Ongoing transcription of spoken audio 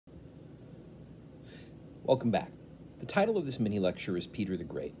Welcome back. The title of this mini lecture is Peter the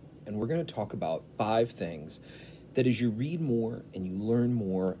Great, and we're going to talk about 5 things that as you read more and you learn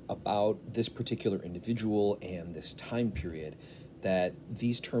more about this particular individual and this time period, that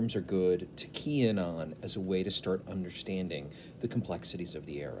these terms are good to key in on as a way to start understanding the complexities of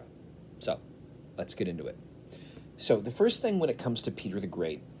the era. So, let's get into it. So, the first thing when it comes to Peter the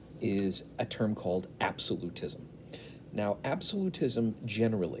Great is a term called absolutism. Now, absolutism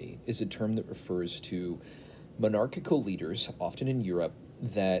generally is a term that refers to monarchical leaders, often in Europe,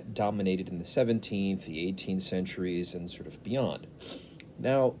 that dominated in the 17th, the 18th centuries, and sort of beyond.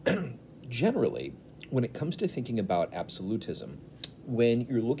 Now, generally, when it comes to thinking about absolutism, when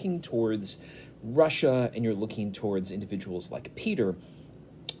you're looking towards Russia and you're looking towards individuals like Peter,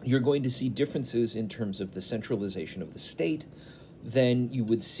 you're going to see differences in terms of the centralization of the state than you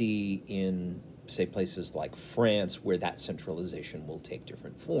would see in, say, places like France, where that centralization will take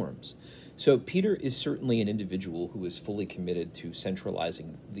different forms. So Peter is certainly an individual who is fully committed to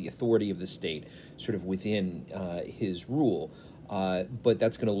centralizing the authority of the state sort of within his rule, but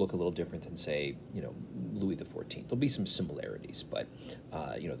that's going to look a little different than, say, Louis XIV. There'll be some similarities, but,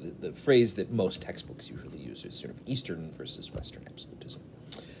 the phrase that most textbooks usually use is sort of Eastern versus Western absolutism.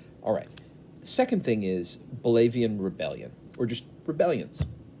 All right. The second thing is Bolivian rebellion, or just rebellions.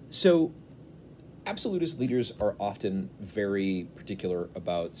 So absolutist leaders are often very particular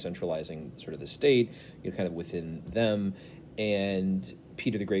about centralizing sort of the state, kind of within them, and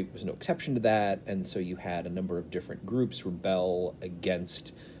Peter the Great was no exception to that, and so you had a number of different groups rebel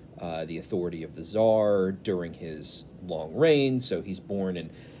against the authority of the Tsar during his long reign. So he's born in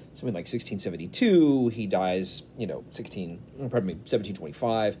something like 1672, he dies,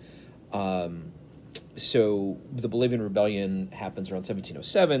 1725. So the Bolivian Rebellion happens around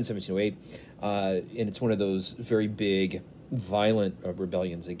 1707, 1708, and it's one of those very big, violent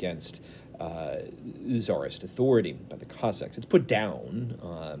rebellions against Tsarist authority by the Cossacks. It's put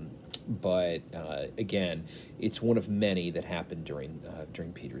down, but again, it's one of many that happened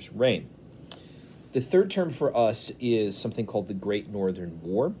during Peter's reign. The third term for us is something called the Great Northern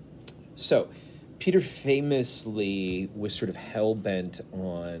War. So Peter famously was sort of hell-bent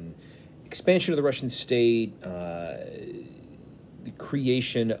on expansion of the Russian state, the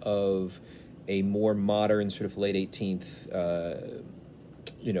creation of a more modern sort of late 18th,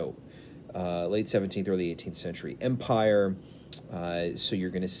 late 17th, early 18th century empire. So you're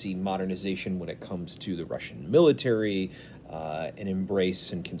going to see modernization when it comes to the Russian military, an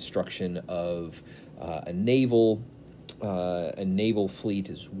embrace and construction of a naval fleet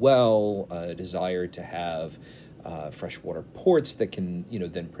as well, a desire to have freshwater ports that can,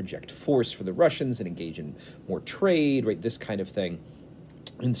 then project force for the Russians and engage in more trade, right? This kind of thing.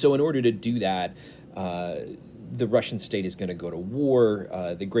 And so in order to do that, the Russian state is going to go to war.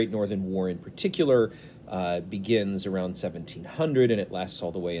 The Great Northern War in particular begins around 1700, and it lasts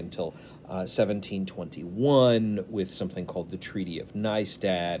all the way until 1721 with something called the Treaty of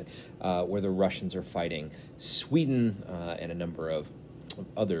Nystad, where the Russians are fighting Sweden and a number of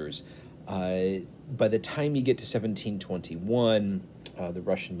others. By the time you get to 1721, the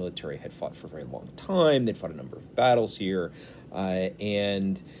Russian military had fought for a very long time. They'd fought a number of battles here.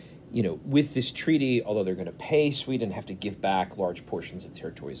 And with this treaty, although they're going to pay Sweden, have to give back large portions of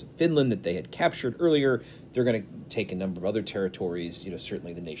territories of Finland that they had captured earlier, they're going to take a number of other territories.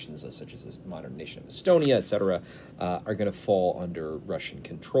 Certainly the nations such as this modern nation of Estonia, etc., are going to fall under Russian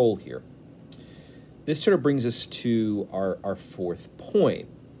control here. This sort of brings us to our fourth point,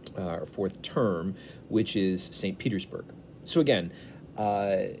 our fourth term, which is St. Petersburg. So again,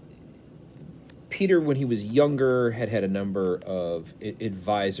 Peter, when he was younger, had a number of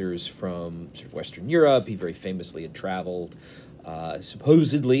advisors from sort of Western Europe. He very famously had traveled,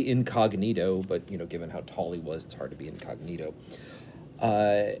 supposedly incognito, but, given how tall he was, it's hard to be incognito,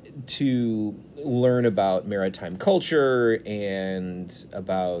 to learn about maritime culture and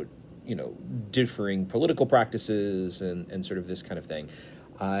about, differing political practices and sort of this kind of thing.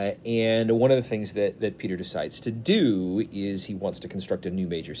 And one of the things that Peter decides to do is he wants to construct a new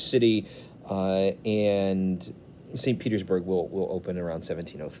major city, and St. Petersburg will open around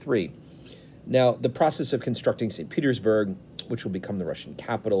 1703. Now, the process of constructing St. Petersburg, which will become the Russian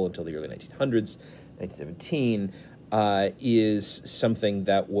capital until the early 1900s, 1917, is something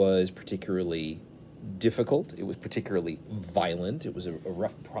that was particularly difficult. It was particularly violent. It was a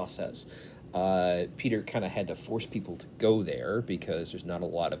rough process. Peter kind of had to force people to go there because there's not a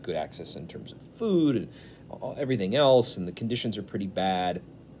lot of good access in terms of food and everything else, and the conditions are pretty bad.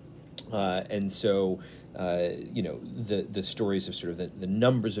 And so, the stories of sort of the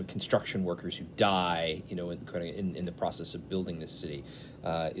numbers of construction workers who die, in the process of building this city,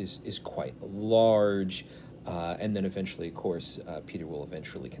 is quite large. And then eventually, of course, Peter will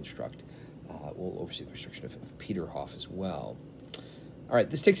eventually will oversee the construction of Peterhof as well. All right,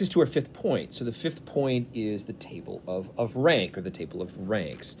 this takes us to our fifth point. So the fifth point is the table of rank, or the table of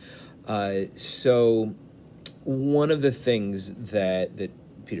ranks. So one of the things that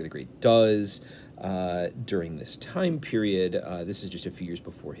Peter the Great does during this time period, this is just a few years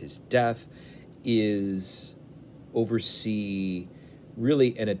before his death, is oversee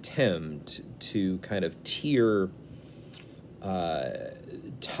really an attempt to kind of tier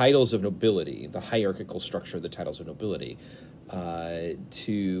titles of nobility, the hierarchical structure of the titles of nobility,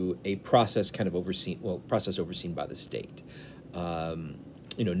 to a process overseen by the state.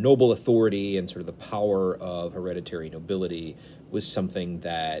 Noble authority and sort of the power of hereditary nobility was something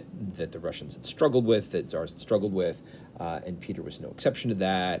that the Russians had struggled with, that Tsars had struggled with, and Peter was no exception to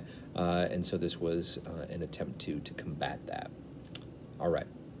that. And so this was an attempt to combat that. All right.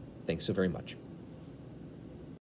 Thanks so very much.